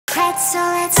So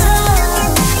let's go.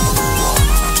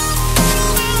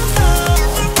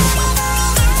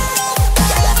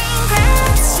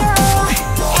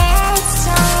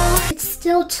 It's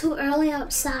still too early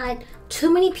outside.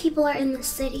 Too many people are in the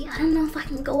city. I don't know if I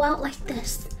can go out like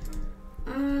this.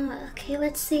 Okay,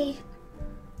 let's see.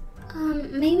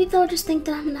 Maybe they'll just think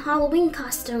that I'm in a Halloween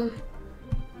costume.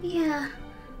 Yeah,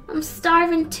 I'm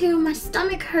starving too. My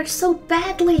stomach hurts so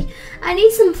badly. I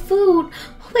need some food.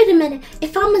 Wait a minute,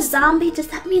 if I'm a zombie, does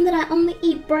that mean that I only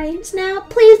eat brains now?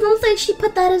 Please don't say she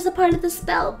put that as a part of the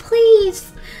spell,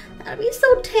 please. That'd be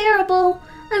so terrible.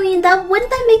 I mean, wouldn't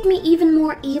that make me even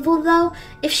more evil though?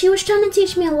 If she was trying to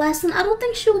teach me a lesson, I don't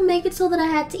think she would make it so that I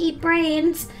had to eat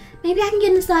brains. Maybe I can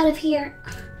get inside of here.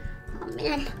 Oh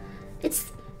man,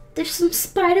 there's some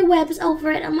spider webs over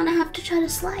it. I'm gonna have to try to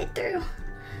slide through.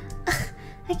 Ugh,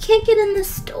 I can't get in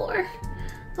this door.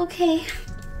 Okay.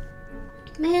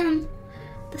 Man,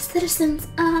 the citizens,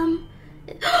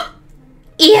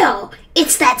 Ew!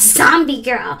 It's that zombie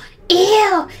girl! Ew!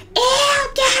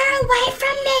 Ew! Get her away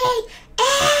from me!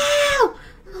 Ew!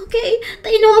 Okay,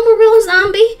 they know I'm a real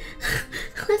zombie.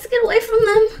 Let's get away from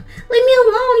them. Leave me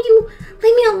alone,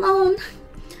 leave me alone.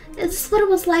 Is this what it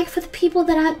was like for the people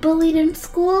that I bullied in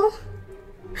school?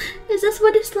 Is this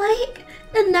what it's like?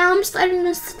 And now I'm starting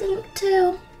to stink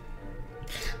too.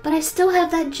 But I still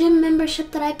have that gym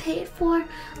membership that I paid for.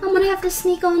 I'm gonna have to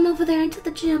sneak on over there into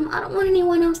the gym. I don't want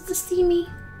anyone else to see me.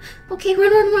 Okay,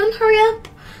 run, hurry up.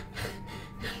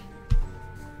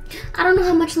 I don't know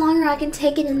how much longer I can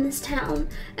take it in this town.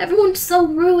 Everyone's so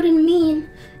rude and mean.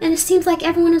 And it seems like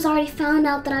everyone has already found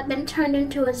out that I've been turned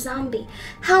into a zombie.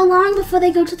 How long before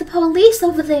they go to the police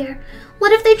over there?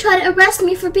 What if they try to arrest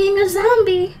me for being a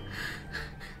zombie?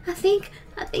 I think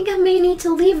I may need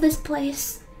to leave this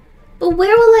place. But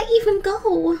where will I even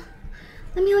go?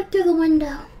 Let me look through the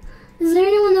window. Is there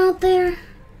anyone out there?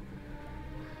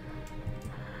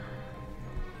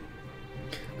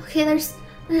 Okay, I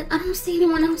don't see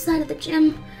anyone outside of the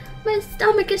gym. My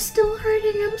stomach is still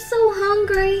hurting. I'm so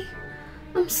hungry.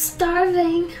 I'm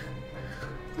starving.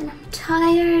 And I'm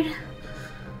tired.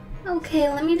 Okay,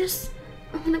 I'm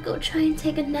gonna go try and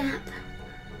take a nap.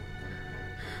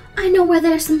 I know where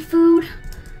there's some food.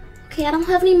 Okay, I don't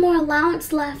have any more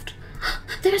allowance left.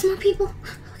 There's more people.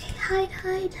 Okay,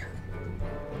 hide.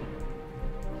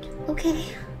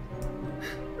 Okay.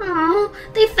 Oh,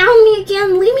 they found me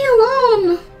again. Leave me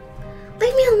alone.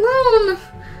 Leave me alone.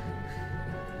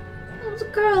 Those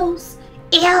girls.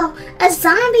 Ew, a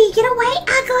zombie. Get away,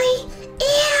 ugly.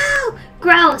 Ew.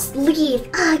 Gross, leave.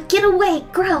 Get away,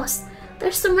 gross.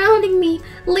 They're surrounding me.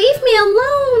 Leave me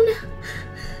alone.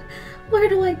 Where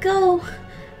do I go?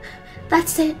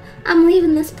 That's it. I'm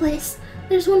leaving this place.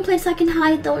 There's one place I can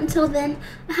hide though until then.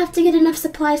 I have to get enough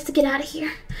supplies to get out of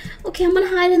here. Okay, I'm gonna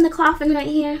hide in the coffin right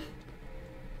here.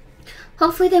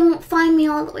 Hopefully they won't find me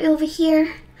all the way over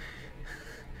here.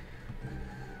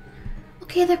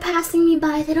 Okay, they're passing me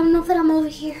by. They don't know that I'm over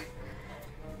here.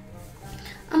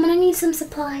 I'm gonna need some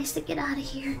supplies to get out of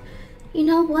here. You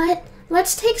know what?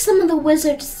 Let's take some of the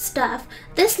wizard's stuff.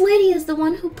 This lady is the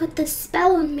one who put this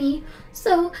spell on me.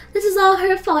 So this is all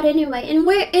her fault anyway. And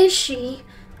where is she?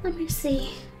 Let me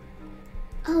see.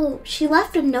 Oh, she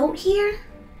left a note here.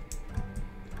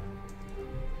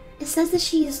 It says that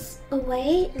she's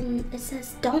away and it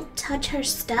says don't touch her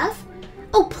stuff.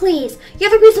 Oh please, you're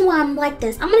the reason why I'm like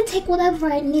this. I'm gonna take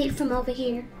whatever I need from over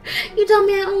here. You told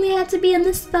me I only had to be in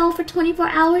this spell for 24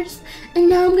 hours and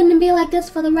now I'm gonna be like this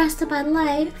for the rest of my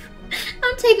life.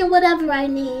 I'm taking whatever I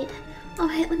need.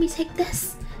 Alright, let me take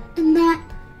this and that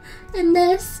and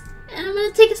this. And I'm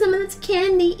gonna take some of this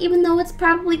candy even though it's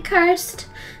probably cursed.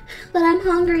 But I'm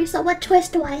hungry, so what choice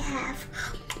do I have?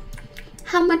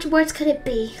 How much worse could it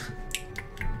be?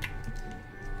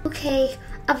 Okay,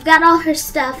 I've got all her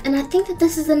stuff and I think that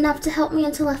this is enough to help me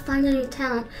until I find a new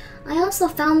town. I also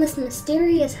found this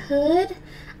mysterious hood.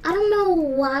 I don't know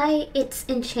why it's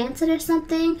enchanted or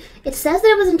something. It says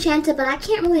that it was enchanted, but I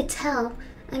can't really tell.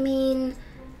 I mean,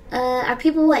 are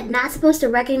people not supposed to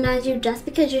recognize you just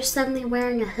because you're suddenly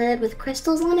wearing a hood with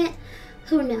crystals on it?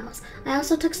 Who knows? I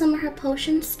also took some of her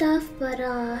potion stuff, but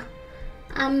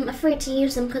I'm afraid to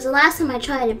use them because the last time I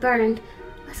tried it burned.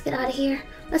 Let's get out of here.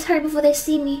 Let's hurry before they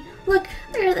see me. Look,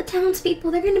 there are the townspeople.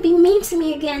 They're gonna be mean to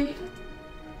me again.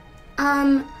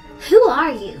 Who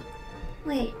are you?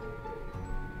 Wait.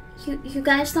 You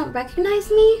guys don't recognize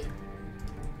me?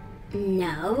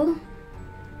 No.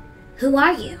 Who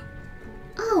are you?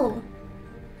 Oh,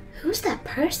 who's that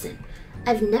person?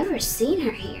 I've never seen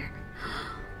her here.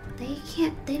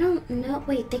 They don't know,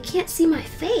 wait, they can't see my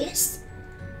face.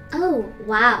 Oh,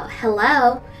 wow,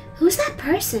 hello. Who's that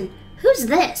person? Who's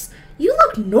this? You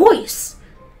look nice.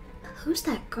 Who's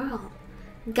that girl?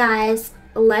 Guys,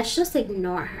 let's just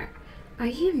ignore her. Are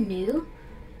you new?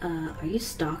 Are you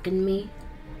stalking me?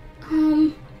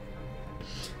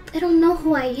 They don't know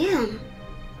who I am.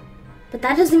 But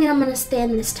that doesn't mean I'm gonna stay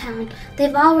in this town.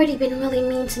 They've already been really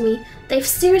mean to me. They've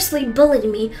seriously bullied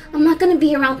me. I'm not gonna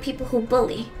be around people who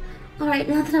bully. Alright,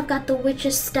 now that I've got the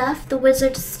witch's stuff, the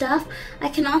wizard's stuff, I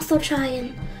can also try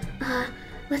and,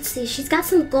 let's see, she's got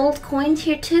some gold coins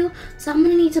here too, so I'm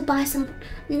gonna need to buy some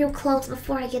new clothes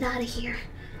before I get out of here.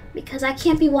 Because I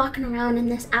can't be walking around in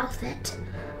this outfit.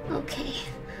 Okay,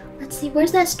 let's see,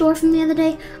 where's that store from the other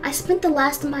day? I spent the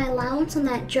last of my allowance on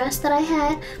that dress that I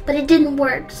had, but it didn't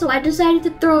work, so I decided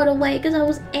to throw it away because I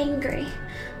was angry.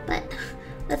 But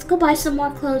let's go buy some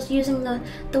more clothes using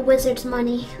the wizard's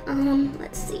money.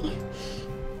 Let's see.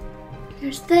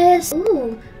 There's this.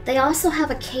 Ooh, they also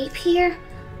have a cape here.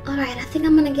 Alright, I think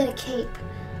I'm gonna get a cape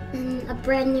and a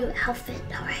brand new outfit.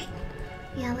 Alright.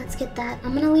 Yeah, let's get that.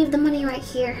 I'm gonna leave the money right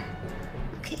here.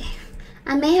 Okay.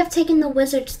 I may have taken the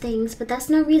wizard's things, but that's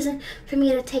no reason for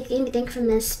me to take anything from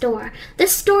this store.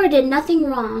 This store did nothing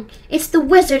wrong. It's the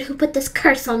wizard who put this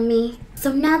curse on me.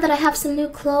 So now that I have some new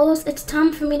clothes, it's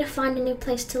time for me to find a new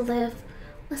place to live.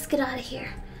 Let's get out of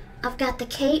here. I've got the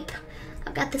cape.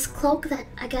 I've got this cloak that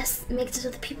I guess makes it so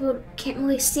that people can't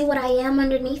really see what I am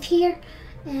underneath here.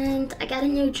 And I got a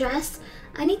new dress.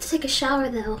 I need to take a shower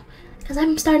though, because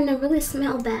I'm starting to really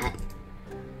smell bad.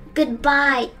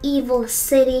 Goodbye, evil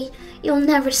city. You'll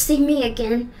never see me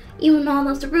again, even all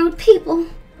those rude people.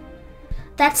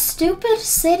 That stupid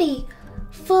city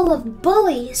full of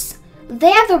bullies.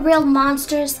 They're the real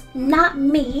monsters, not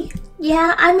me.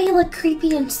 Yeah, I may look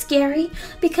creepy and scary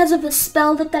because of the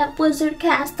spell that wizard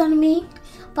cast on me,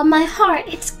 but my heart,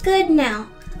 it's good now.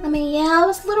 I mean, yeah, I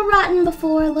was a little rotten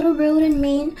before, a little rude and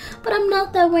mean, but I'm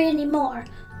not that way anymore.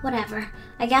 Whatever.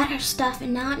 I got her stuff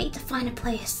and now I need to find a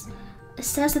place. It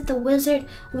says that the wizard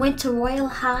went to Royal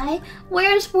High.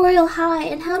 Where's Royal High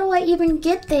and how do I even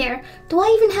get there? Do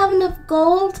I even have enough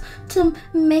gold to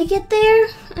make it there?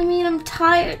 I mean, I'm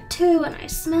tired too and I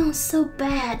smell so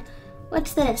bad.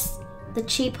 What's this? The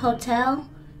cheap hotel?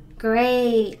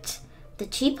 Great. The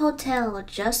cheap hotel,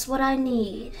 just what I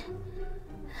need.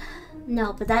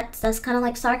 No, but that's kind of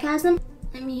like sarcasm.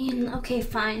 I mean, okay,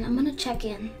 fine. I'm gonna check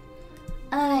in.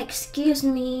 Excuse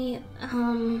me,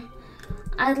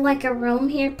 I'd like a room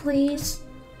here, please.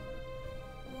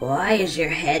 Why is your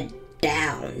head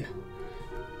down?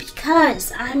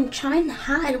 Because I'm trying to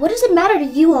hide. What does it matter to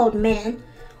you, old man?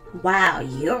 Wow,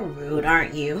 you're rude,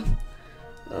 aren't you?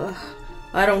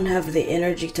 I don't have the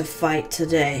energy to fight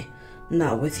today.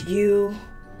 Not with you,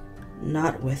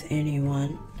 not with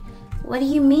anyone. What do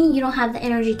you mean you don't have the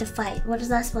energy to fight? What is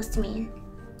that supposed to mean?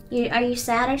 Are you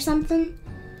sad or something?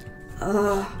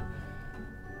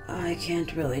 I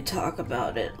can't really talk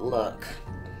about it. Look,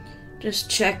 just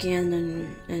check in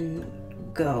and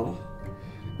go.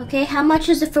 Okay, how much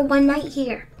is it for one night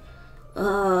here?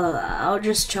 I'll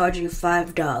just charge you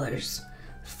 $5.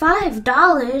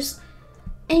 $5?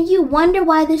 And you wonder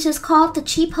why this is called the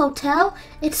cheap hotel?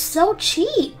 It's so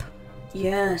cheap.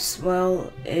 Yes,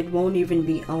 well, it won't even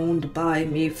be owned by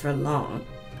me for long.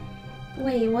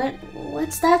 Wait,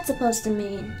 what's that supposed to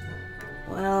mean?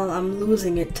 Well, I'm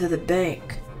losing it to the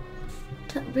bank.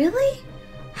 Really?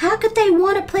 How could they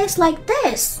want a place like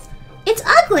this? It's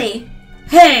ugly.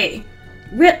 Hey!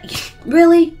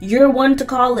 Really? You're one to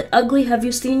call it ugly? Have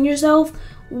you seen yourself?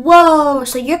 Whoa,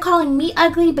 so you're calling me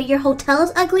ugly, but your hotel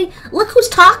is ugly? Look who's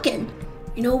talking.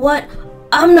 You know what?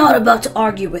 I'm not about to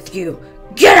argue with you.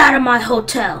 Get out of my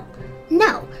hotel.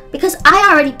 No, because I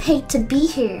already paid to be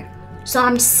here, so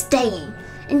I'm staying.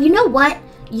 And you know what?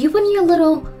 You and your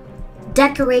little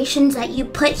decorations that you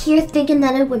put here thinking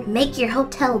that it would make your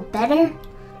hotel better,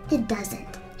 it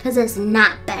doesn't, because it's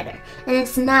not better, and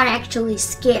it's not actually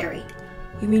scary.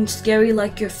 You mean scary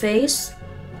like your face?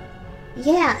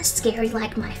 Yeah, scary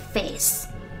like my face.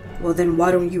 Well then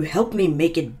why don't you help me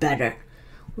make it better?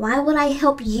 Why would I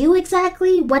help you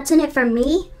exactly? What's in it for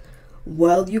me?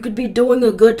 Well, you could be doing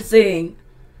a good thing.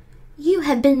 You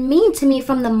have been mean to me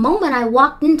from the moment I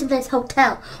walked into this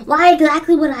hotel. Why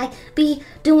exactly would I be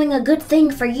doing a good thing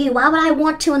for you? Why would I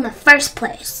want to in the first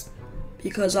place?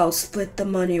 Because I'll split the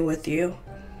money with you.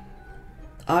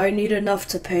 I need enough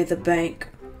to pay the bank.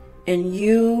 And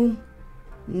you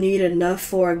need enough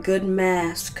for a good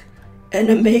mask and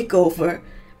a makeover.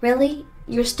 Really?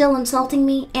 You're still insulting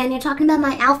me? And you're talking about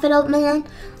my outfit, old man?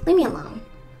 Leave me alone.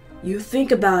 You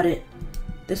think about it.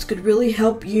 This could really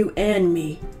help you and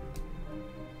me.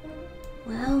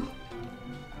 Well,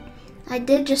 I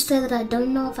did just say that I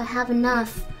don't know if I have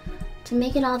enough to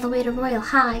make it all the way to Royal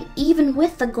High, even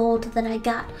with the gold that I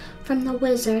got from the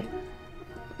wizard.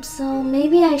 So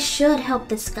maybe I should help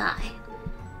this guy.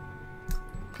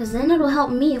 Because then it'll help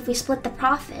me if we split the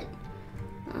profit.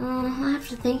 I have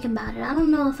to think about it. I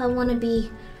don't know if I want to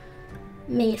be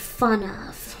made fun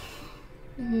of.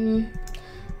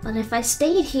 But if I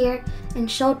stayed here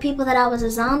and showed people that I was a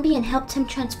zombie and helped him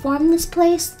transform this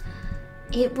place,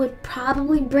 it would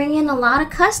probably bring in a lot of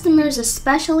customers,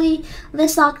 especially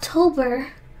this October.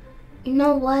 You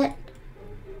know what?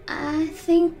 I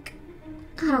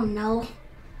don't know.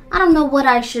 I don't know what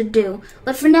I should do.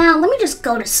 But for now, let me just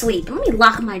go to sleep. Let me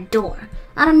lock my door.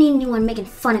 I don't need anyone making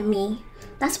fun of me.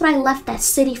 That's what I left that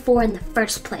city for in the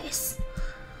first place.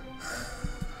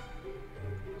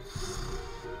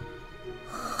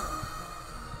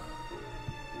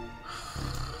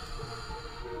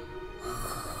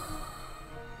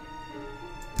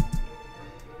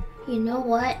 You know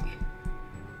what?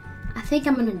 I think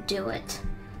I'm gonna do it.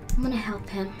 I'm gonna help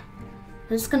him.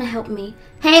 It's gonna help me.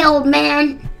 Hey, old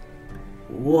man!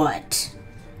 What?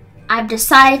 I've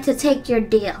decided to take your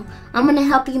deal. I'm gonna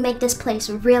help you make this place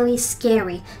really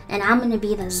scary, and I'm gonna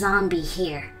be the zombie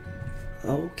here.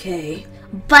 Okay.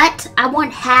 But I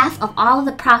want half of all of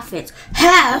the profits.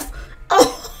 Half?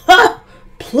 Oh,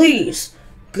 please.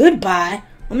 Goodbye.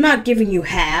 I'm not giving you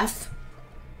half.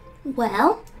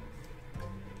 Well,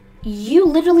 you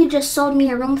literally just sold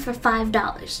me a room for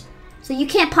 $5. So you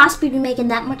can't possibly be making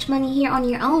that much money here on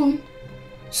your own.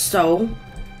 So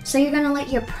you're gonna let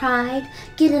your pride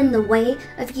get in the way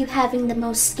of you having the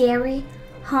most scary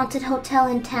haunted hotel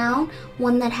in town?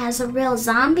 One that has a real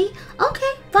zombie?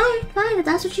 Okay, fine, if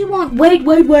that's what you want. Wait.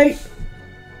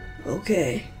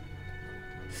 Okay.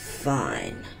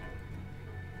 Fine.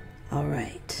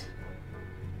 Alright.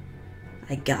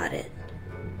 I got it.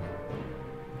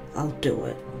 I'll do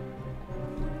it.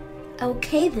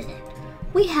 Okay then,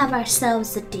 we have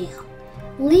ourselves a deal.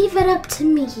 Leave it up to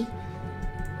me,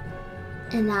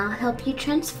 and I'll help you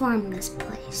transform this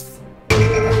place.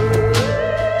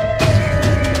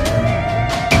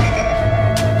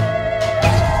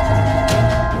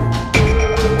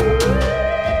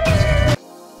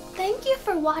 Thank you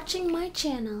for watching my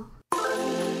channel.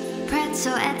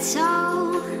 Pretzel,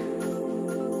 Etzel.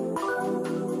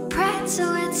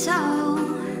 Pretzel,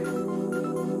 Etzel.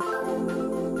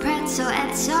 Pretzel,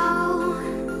 Etzel.